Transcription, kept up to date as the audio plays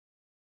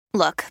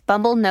Look,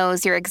 Bumble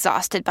knows you're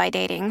exhausted by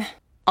dating.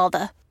 All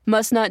the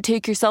must not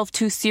take yourself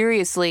too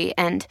seriously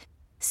and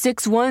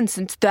 6'1"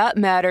 since that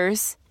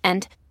matters.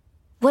 And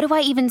what do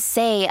I even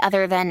say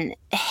other than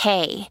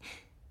hey?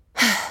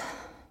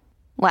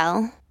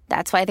 Well,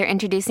 that's why they're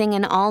introducing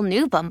an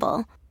all-new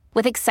Bumble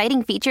with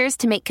exciting features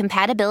to make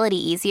compatibility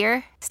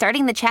easier,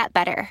 starting the chat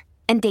better,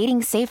 and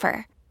dating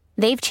safer.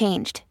 They've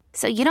changed,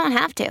 so you don't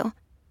have to.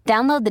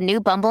 Download the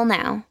new Bumble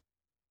now.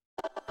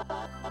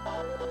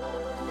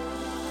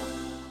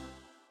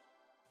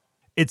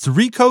 It's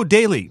Recode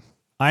Daily.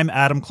 I'm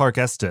Adam Clark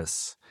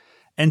Estes.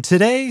 And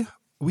today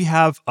we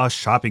have a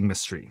shopping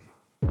mystery.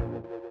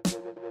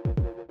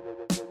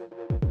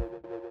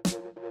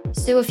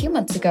 So a few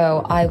months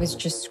ago, I was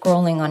just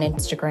scrolling on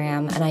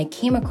Instagram and I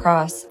came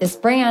across this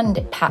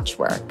brand,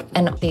 Patchwork,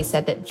 and they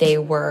said that they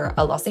were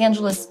a Los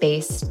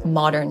Angeles-based,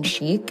 modern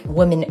chic,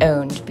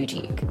 women-owned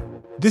boutique.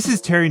 This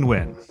is Terry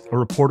Nguyen, a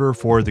reporter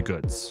for The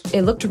Goods.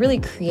 It looked really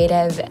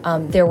creative.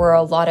 There were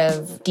a lot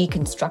of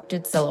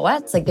deconstructed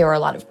silhouettes. Like there were a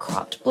lot of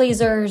cropped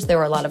blazers. There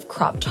were a lot of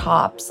cropped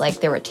tops.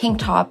 Like there were tank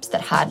tops that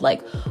had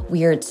like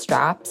weird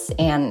straps.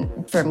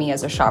 And for me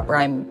as a shopper,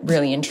 I'm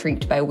really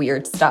intrigued by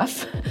weird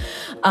stuff.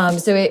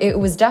 So it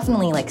was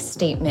definitely like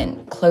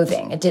statement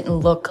clothing. It didn't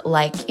look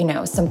like,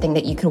 something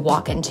that you could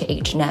walk into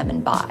H&M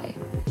and buy.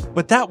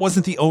 But that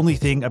wasn't the only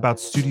thing about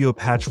Studio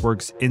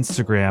Patchwork's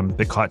Instagram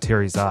that caught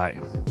Terry's eye.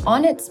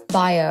 On its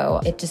bio,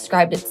 it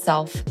described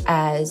itself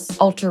as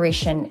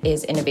alteration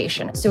is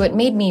innovation. So it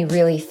made me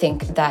really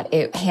think that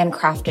it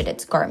handcrafted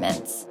its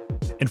garments.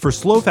 And for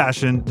slow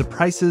fashion, the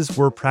prices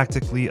were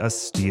practically a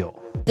steal.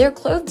 Their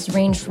clothes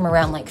range from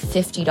around like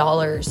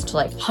 $50 to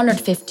like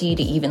 $150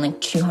 to even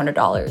like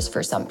 $200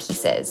 for some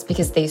pieces,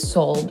 because they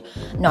sold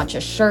not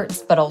just shirts,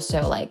 but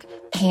also like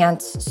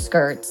pants,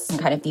 skirts, and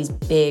kind of these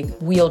big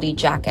wieldy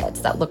jackets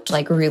that looked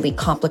like really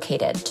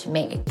complicated to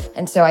make.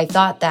 And so I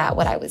thought that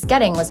what I was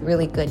getting was a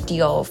really good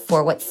deal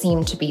for what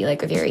seemed to be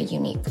like a very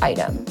unique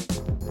item.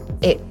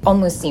 It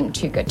almost seemed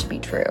too good to be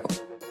true.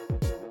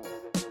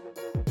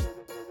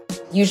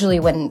 Usually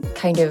when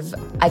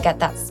I get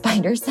that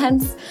spider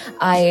sense,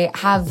 I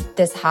have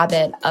this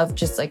habit of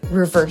just like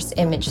reverse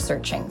image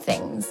searching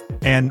things.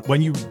 And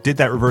when you did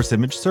that reverse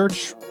image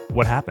search,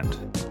 what happened?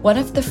 One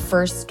of the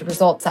first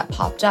results that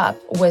popped up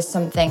was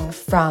something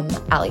from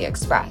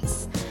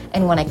AliExpress.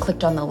 And when I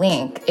clicked on the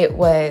link, it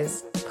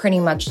was pretty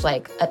much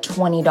like a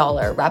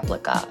 $20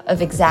 replica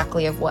of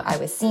exactly of what I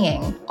was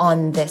seeing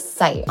on this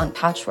site on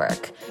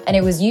Patchwork. And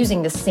it was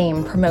using the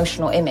same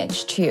promotional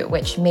image too,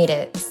 which made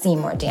it seem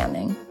more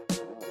damning.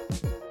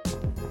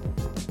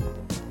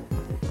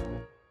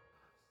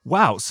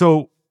 Wow.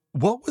 So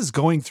what was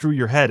going through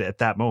your head at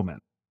that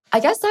moment? I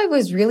guess I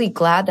was really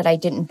glad that I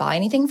didn't buy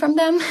anything from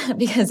them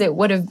because it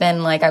would have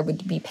been like I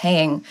would be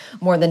paying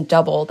more than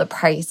double the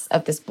price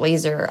of this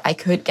blazer I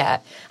could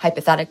get,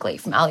 hypothetically,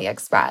 from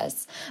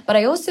AliExpress. But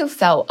I also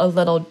felt a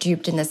little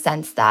duped in the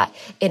sense that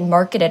it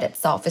marketed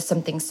itself as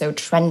something so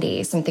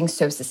trendy, something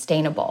so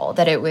sustainable,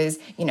 that it was,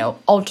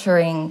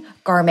 altering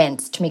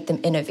garments to make them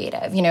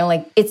innovative.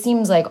 It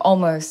seems like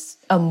almost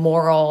a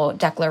moral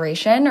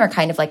declaration or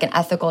kind of like an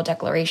ethical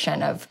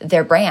declaration of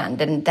their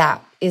brand. And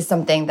that is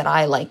something that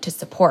I like to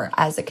support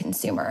as a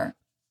consumer.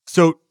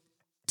 So,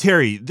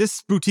 Terry,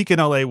 this boutique in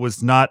LA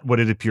was not what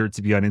it appeared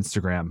to be on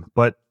Instagram,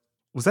 but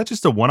was that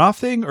just a one-off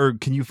thing, or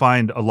can you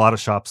find a lot of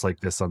shops like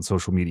this on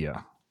social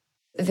media?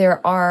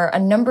 There are a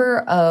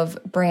number of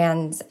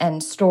brands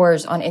and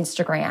stores on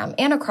Instagram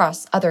and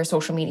across other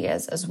social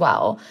medias as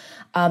well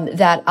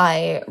that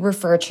I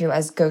refer to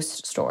as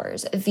ghost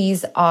stores.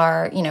 These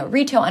are,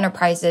 retail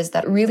enterprises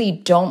that really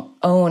don't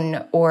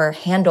own or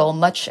handle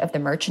much of the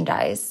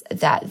merchandise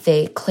that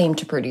they claim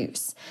to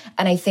produce.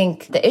 And I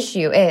think the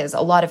issue is a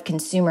lot of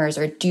consumers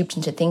are duped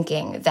into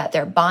thinking that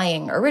they're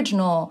buying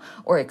original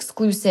or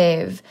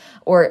exclusive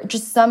or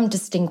just some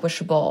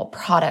distinguishable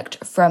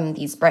product from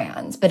these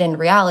brands. But in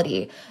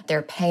reality,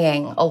 they're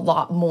paying a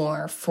lot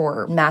more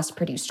for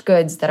mass-produced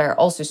goods that are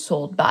also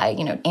sold by,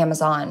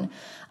 Amazon,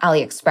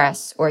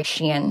 AliExpress, or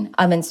Shein.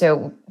 And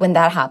so when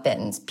that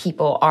happens,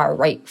 people are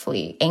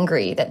rightfully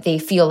angry that they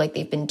feel like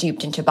they've been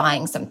duped into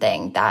buying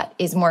something that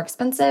is more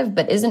expensive,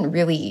 but isn't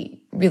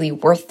really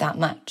worth that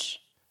much.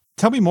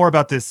 Tell me more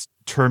about this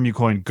term you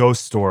coined,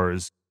 ghost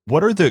stores.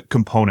 What are the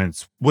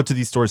components? What do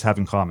these stores have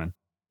in common?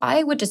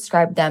 I would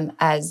describe them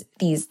as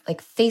these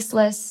like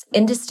faceless,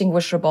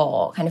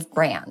 indistinguishable kind of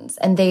brands.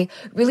 And they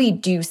really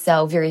do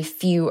sell very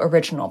few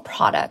original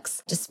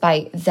products,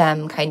 despite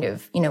them kind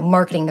of,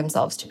 marketing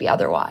themselves to be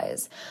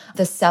otherwise.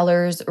 The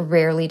sellers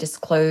rarely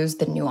disclose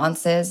the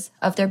nuances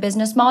of their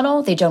business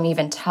model. They don't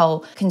even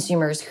tell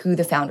consumers who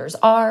the founders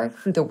are,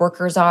 who the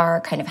workers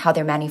are, kind of how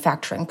their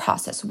manufacturing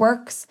process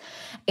works.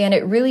 And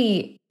it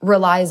really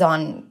relies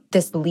on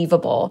this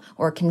believable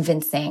or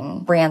convincing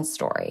brand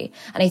story.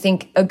 And I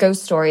think a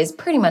ghost story is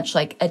pretty much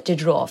like a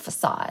digital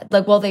facade.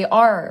 Like, while they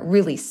are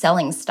really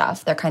selling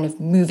stuff, they're kind of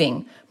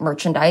moving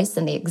merchandise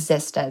and they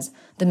exist as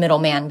the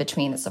middleman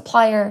between the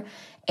supplier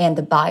and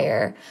the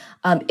buyer.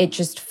 It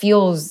just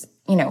feels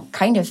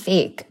kind of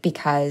fake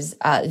because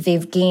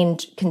they've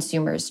gained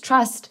consumers'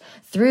 trust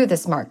through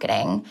this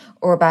marketing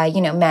or by,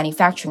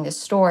 manufacturing this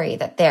story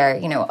that they're,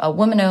 a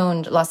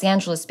woman-owned Los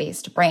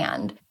Angeles-based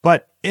brand.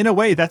 But in a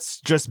way,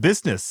 that's just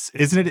business.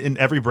 Isn't it in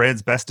every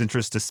brand's best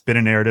interest to spin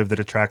a narrative that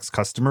attracts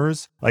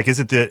customers? Like,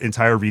 isn't the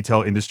entire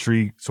retail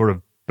industry sort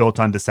of built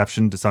on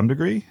deception to some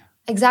degree?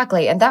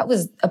 Exactly. And that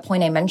was a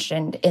point I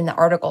mentioned in the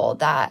article,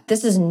 that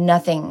this is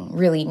nothing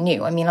really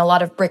new. I mean, a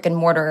lot of brick and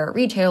mortar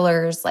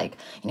retailers like,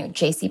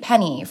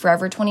 JCPenney,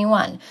 Forever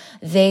 21,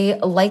 they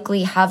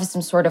likely have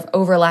some sort of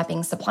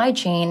overlapping supply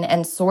chain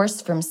and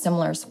source from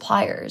similar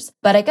suppliers.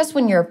 But I guess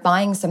when you're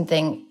buying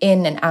something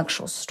in an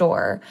actual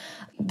store,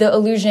 the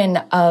illusion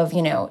of,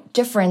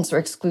 difference or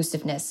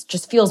exclusiveness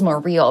just feels more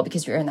real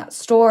because you're in that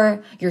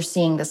store, you're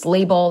seeing this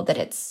label that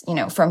it's,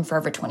 from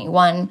Forever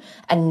 21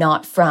 and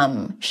not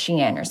from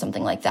Shein or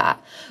something like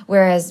that.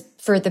 Whereas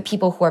for the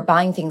people who are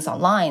buying things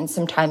online,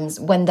 sometimes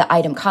when the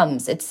item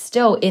comes, it's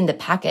still in the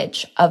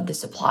package of the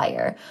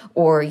supplier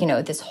or,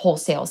 this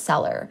wholesale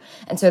seller.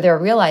 And so they're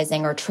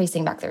realizing or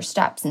tracing back their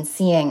steps and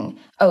seeing,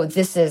 oh,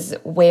 this is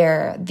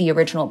where the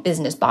original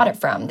business bought it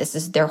from. This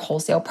is their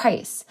wholesale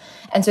price.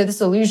 And so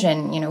this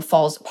illusion,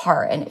 falls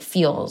apart and it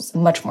feels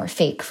much more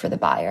fake for the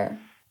buyer.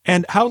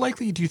 And how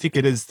likely do you think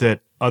it is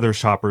that other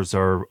shoppers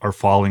are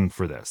falling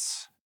for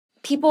this?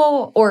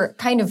 People, or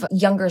kind of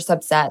younger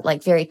subset,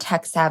 like very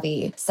tech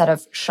savvy set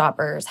of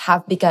shoppers,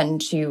 have begun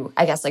to,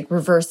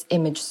 reverse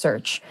image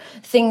search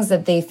things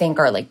that they think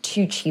are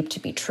too cheap to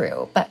be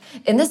true. But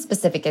in this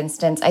specific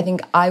instance, I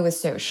think I was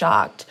so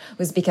shocked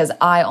was because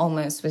I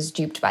almost was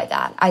duped by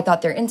that. I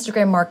thought their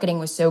Instagram marketing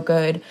was so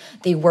good.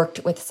 They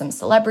worked with some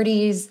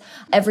celebrities.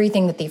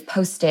 Everything that they've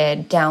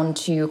posted down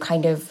to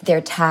kind of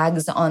their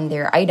tags on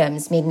their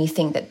items made me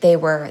think that they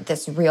were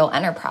this real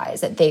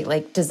enterprise, that they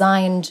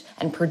designed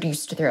and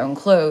produced their own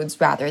clothes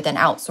rather than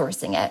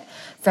outsourcing it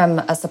from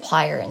a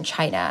supplier in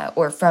China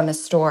or from a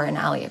store in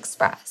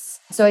AliExpress.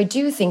 So I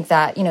do think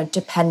that,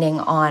 depending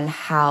on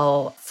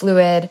how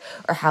fluid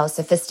or how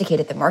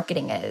sophisticated the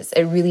marketing is,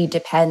 it really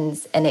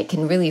depends, and it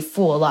can really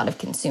fool a lot of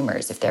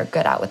consumers if they're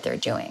good at what they're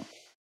doing.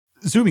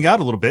 Zooming out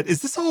a little bit,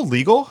 is this all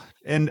legal?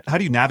 And how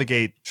do you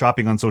navigate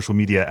shopping on social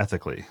media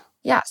ethically?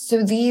 Yeah,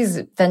 so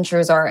these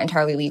ventures are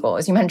entirely legal.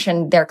 As you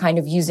mentioned, they're kind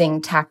of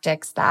using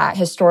tactics that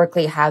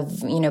historically have,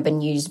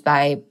 been used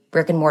by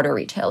brick and mortar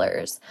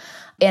retailers.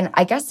 And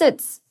I guess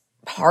it's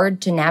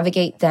hard to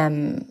navigate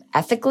them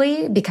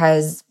ethically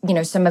because,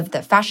 some of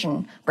the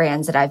fashion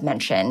brands that I've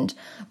mentioned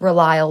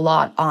rely a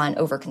lot on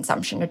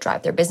overconsumption to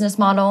drive their business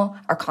model,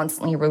 are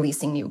constantly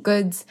releasing new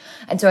goods.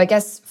 And so I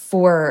guess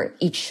for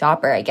each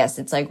shopper,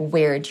 it's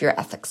where do your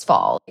ethics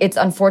fall? It's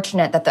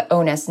unfortunate that the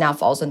onus now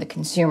falls on the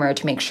consumer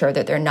to make sure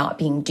that they're not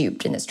being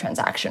duped in this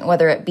transaction,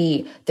 whether it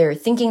be they're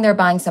thinking they're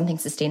buying something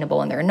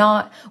sustainable and they're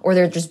not, or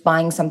they're just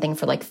buying something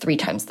for 3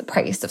 times the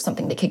price of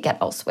something they could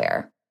get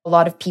elsewhere. A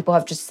lot of people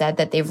have just said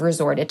that they've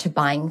resorted to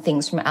buying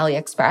things from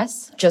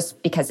AliExpress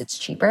just because it's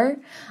cheaper,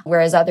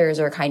 whereas others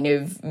are kind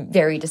of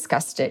very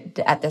disgusted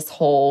at this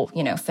whole,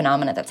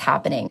 phenomena that's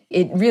happening.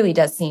 It really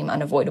does seem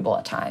unavoidable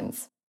at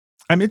times.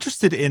 I'm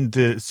interested in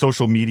the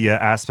social media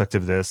aspect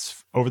of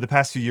this. Over the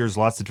past few years,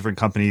 lots of different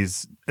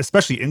companies,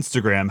 especially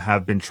Instagram,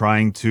 have been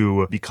trying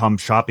to become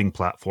shopping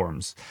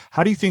platforms.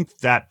 How do you think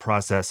that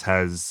process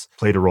has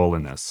played a role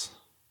in this?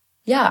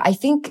 Yeah, I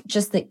think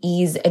just the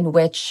ease in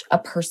which a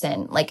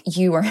person like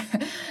you or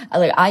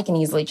I can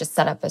easily just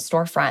set up a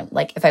storefront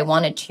if I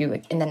wanted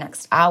to in the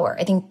next hour.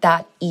 I think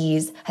that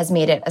ease has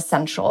made it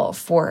essential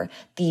for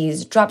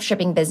these drop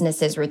shipping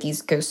businesses or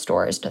these ghost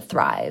stores to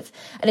thrive.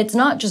 And it's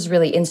not just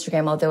really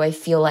Instagram, although I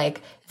feel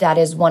like that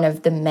is one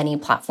of the many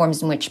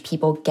platforms in which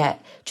people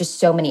get just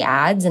so many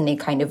ads and they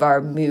kind of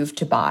are moved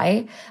to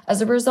buy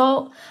as a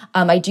result.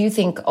 I do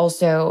think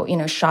also,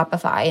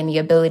 Shopify and the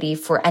ability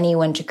for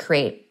anyone to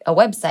create a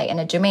website and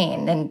a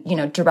domain and,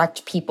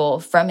 direct people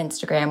from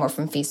Instagram or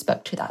from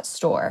Facebook to that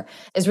store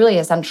is really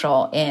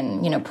essential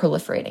in,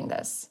 proliferating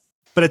this.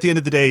 But at the end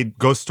of the day,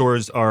 ghost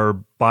stores are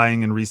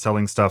buying and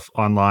reselling stuff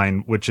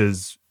online, which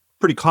is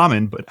pretty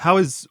common. But how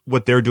is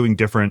what they're doing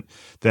different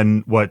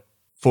than what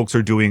folks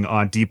are doing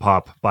on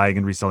Depop, buying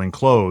and reselling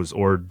clothes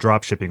or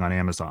drop shipping on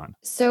Amazon?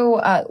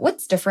 So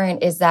what's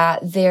different is that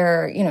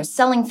they're,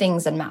 selling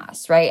things en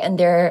masse, right? And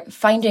they're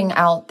finding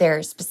out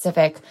their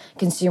specific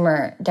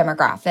consumer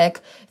demographic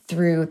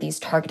through these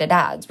targeted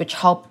ads, which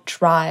help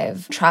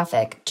drive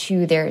traffic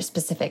to their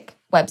specific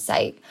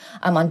website.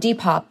 On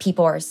Depop,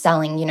 people are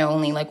selling,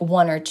 only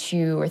 1 or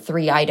 2 or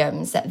 3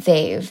 items that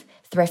they've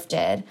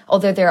thrifted,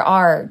 although there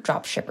are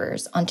drop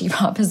shippers on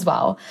Depop as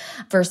well,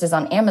 versus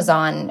on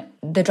Amazon,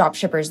 the drop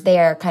shippers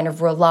there kind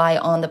of rely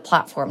on the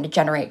platform to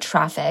generate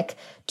traffic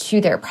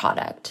to their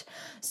product.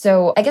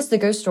 So I guess the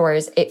ghost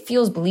stores, it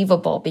feels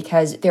believable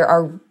because there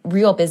are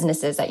real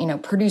businesses that,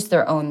 produce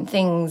their own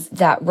things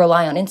that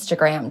rely on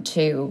Instagram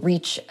to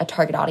reach a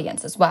target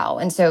audience as well.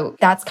 And so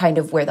that's kind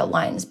of where the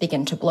lines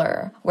begin to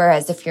blur.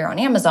 Whereas if you're on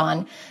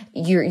Amazon,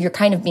 you're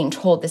kind of being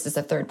told this is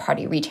a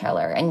third-party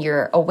retailer, and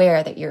you're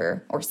aware that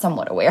or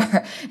somewhat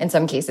aware, in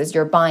some cases,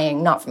 you're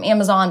buying not from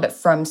Amazon, but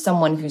from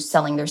someone who's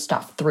selling their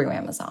stuff through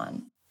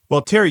Amazon.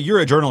 Well, Terry, you're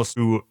a journalist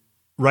who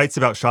writes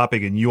about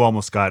shopping, and you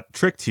almost got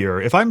tricked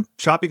here. If I'm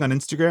shopping on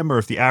Instagram, or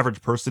if the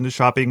average person is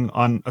shopping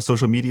on a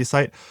social media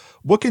site,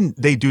 what can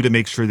they do to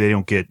make sure they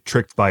don't get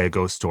tricked by a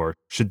ghost store?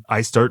 Should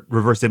I start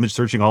reverse image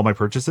searching all my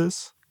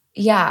purchases?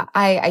 Yeah,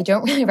 I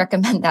don't really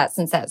recommend that,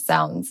 since that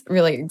sounds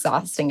really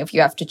exhausting if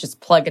you have to just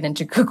plug it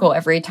into Google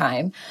every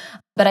time.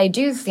 But I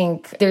do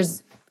think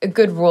there's a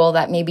good rule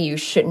that maybe you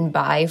shouldn't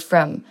buy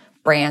from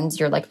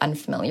brands you're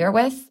unfamiliar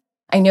with.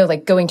 I know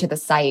going to the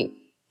site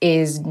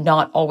is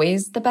not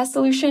always the best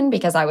solution,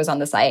 because I was on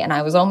the site and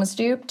I was almost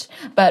duped.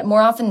 But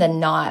more often than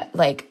not,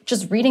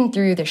 just reading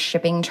through the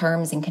shipping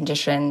terms and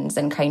conditions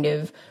and kind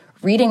of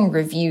reading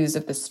reviews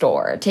of the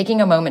store, taking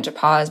a moment to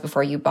pause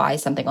before you buy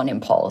something on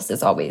impulse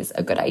is always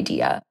a good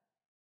idea.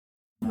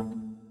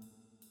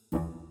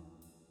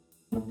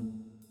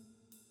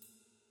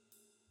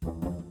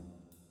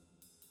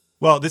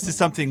 Well, this is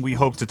something we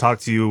hope to talk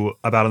to you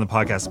about on the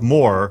podcast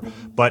more,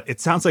 but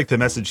it sounds like the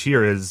message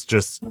here is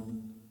just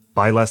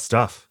buy less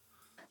stuff.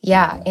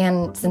 Yeah,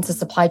 and since the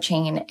supply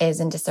chain is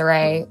in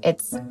disarray,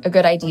 it's a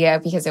good idea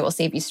because it will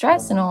save you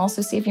stress and it'll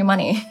also save you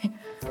money.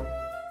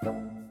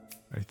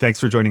 Thanks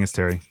for joining us,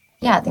 Terry.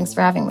 Yeah, thanks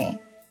for having me.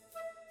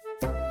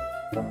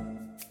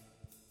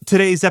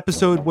 Today's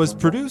episode was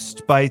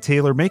produced by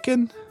Taylor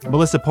Macon.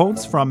 Melissa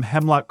Ponce from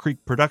Hemlock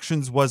Creek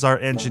Productions was our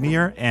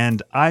engineer,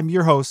 and I'm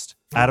your host,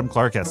 Adam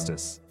Clark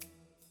Estes.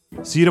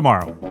 See you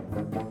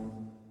tomorrow.